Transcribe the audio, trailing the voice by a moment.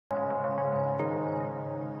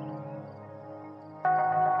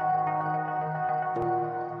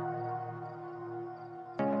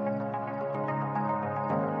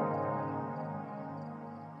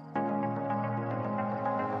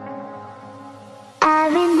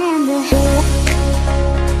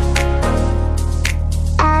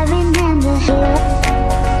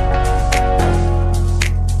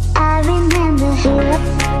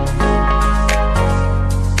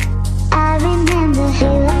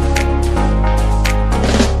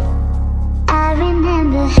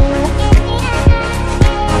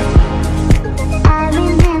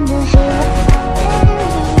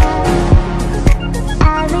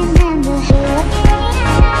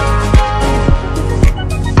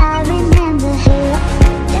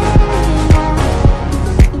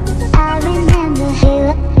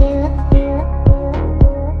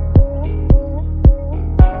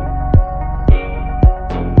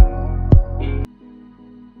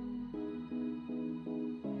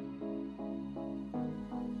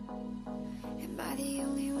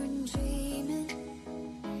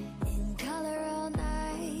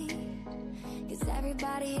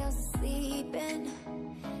Everybody else is sleeping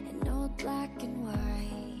in old black and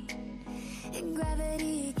white, and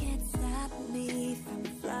gravity can't stop me from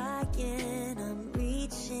flying. I'm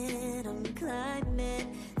reaching, I'm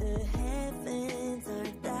climbing. The heavens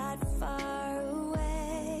aren't that far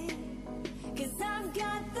away, 'cause I've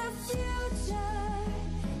got the future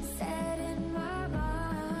set in my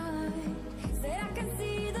mind. Say I can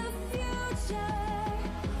see the future.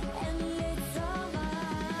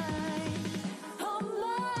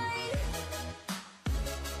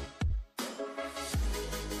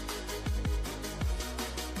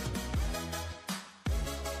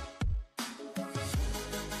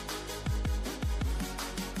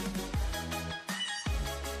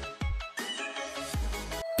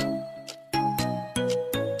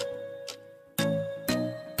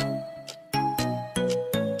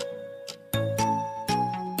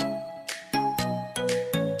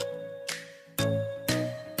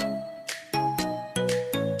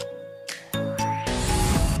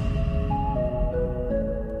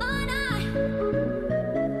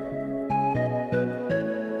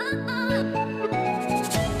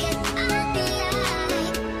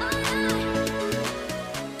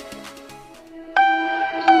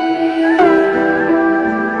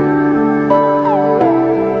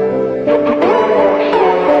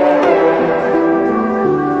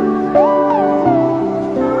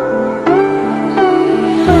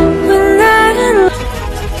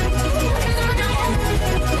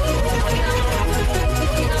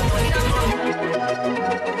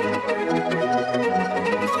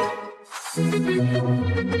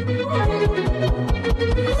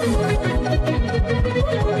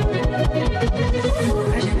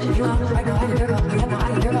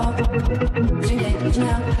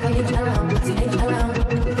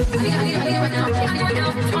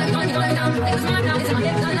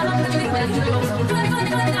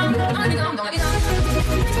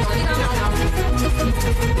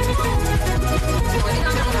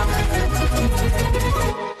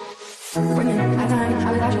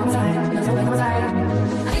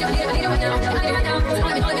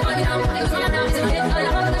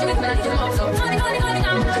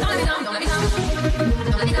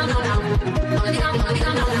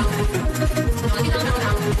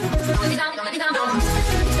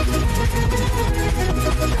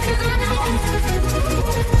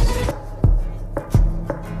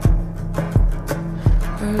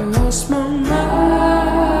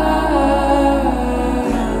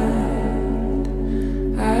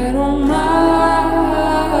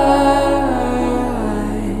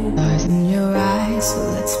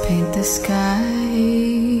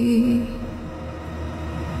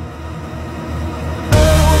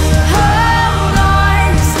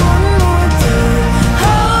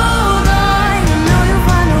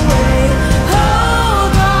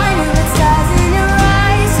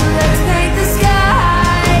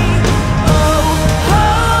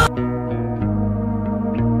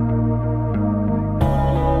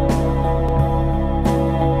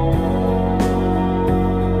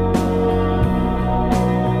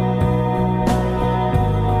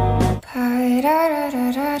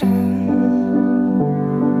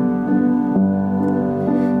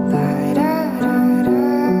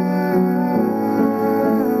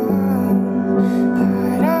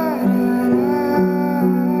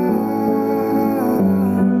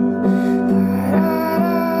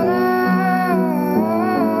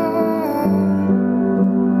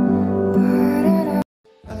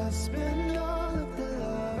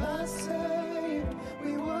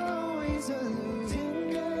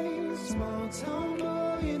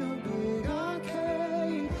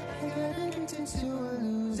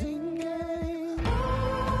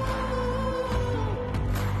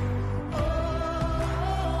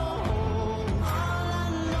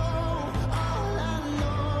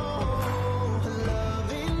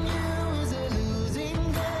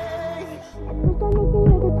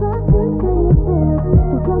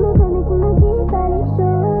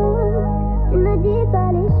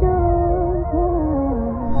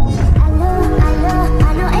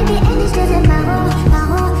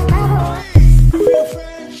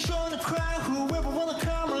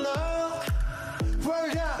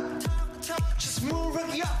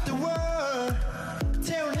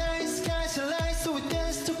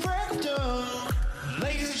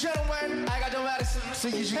 So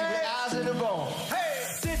you should keep your eyes on the ball. Hey,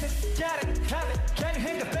 this is got it, have it. Can you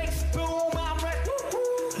hear the bass boom? I'm ready.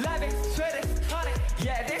 Live it, sweat it, honey.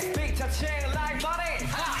 Yeah, this beat touching like money.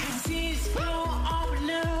 This is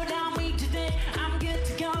overload on me today. I'm good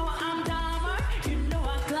to go. I'm dumber. You know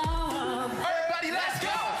I glow. Everybody, let's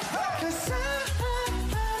go. Cause I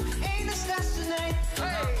ain't the stars tonight.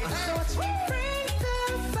 So it's bring the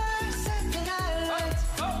fire, set the night.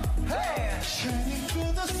 Hey, Shining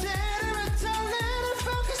through the city.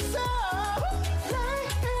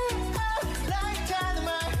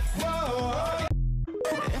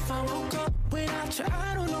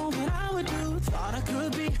 I don't know what I would do. Thought I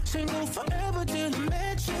could be single forever till I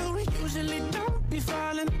met you. Usually don't be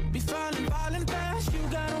falling fast. You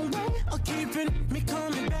got a way of keeping me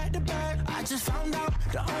coming back to back. I just found out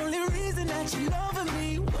the only reason that you loving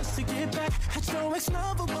me was to get back at your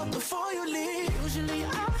ex-lover, but before you leave, usually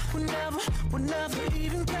I would never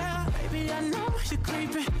even care. Baby, I know you're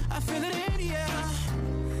creeping. I feel it in the air.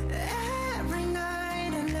 Every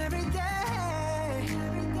night and every day.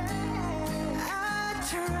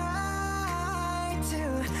 Try to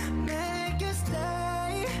make you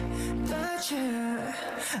stay, but you're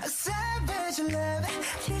a savage love.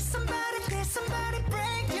 Please somebody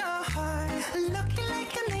break your heart. Looking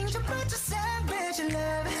like an angel, but you're savage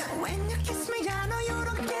love. When you kiss me, I know you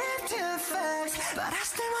don't get too fast, but I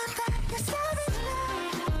still want that. You're savage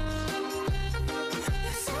love.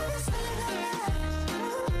 You're savage love.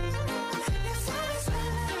 You're savage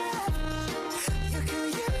love. You can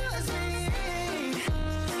use me.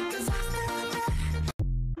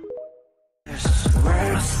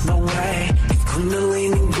 No way, it's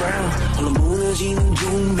kundalini ground on the 무너지는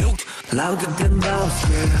중력 louder than bounce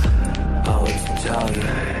yeah. 어디서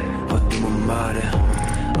어디 못 말해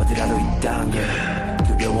어디라도 있단 yeah.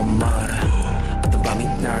 두려워 말해 어떤 밤이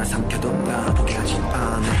날 삼켜도 나 포기하지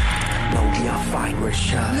않아 No we are fine we're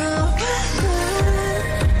shine 너와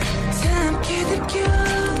나 함께 느껴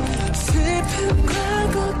슬픔과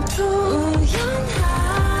고통 우연한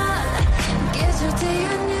계절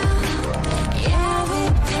태어나 Yeah we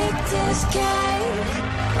pick the sky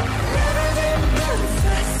Never been both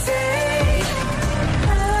say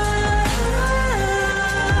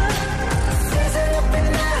season up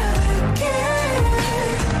and out again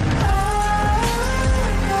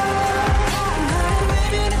나의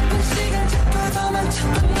maybe 나쁜 시간 잡아도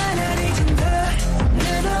멈춰도 난 아니지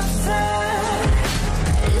너는 없어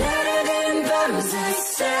Let it in bombs I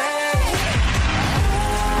say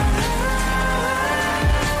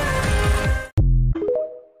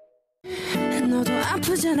너도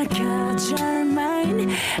아프잖아 cause you're mine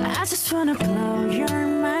I just wanna blow your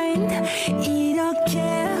mind 이렇게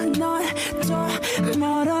넌 또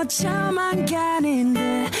멀어져만 가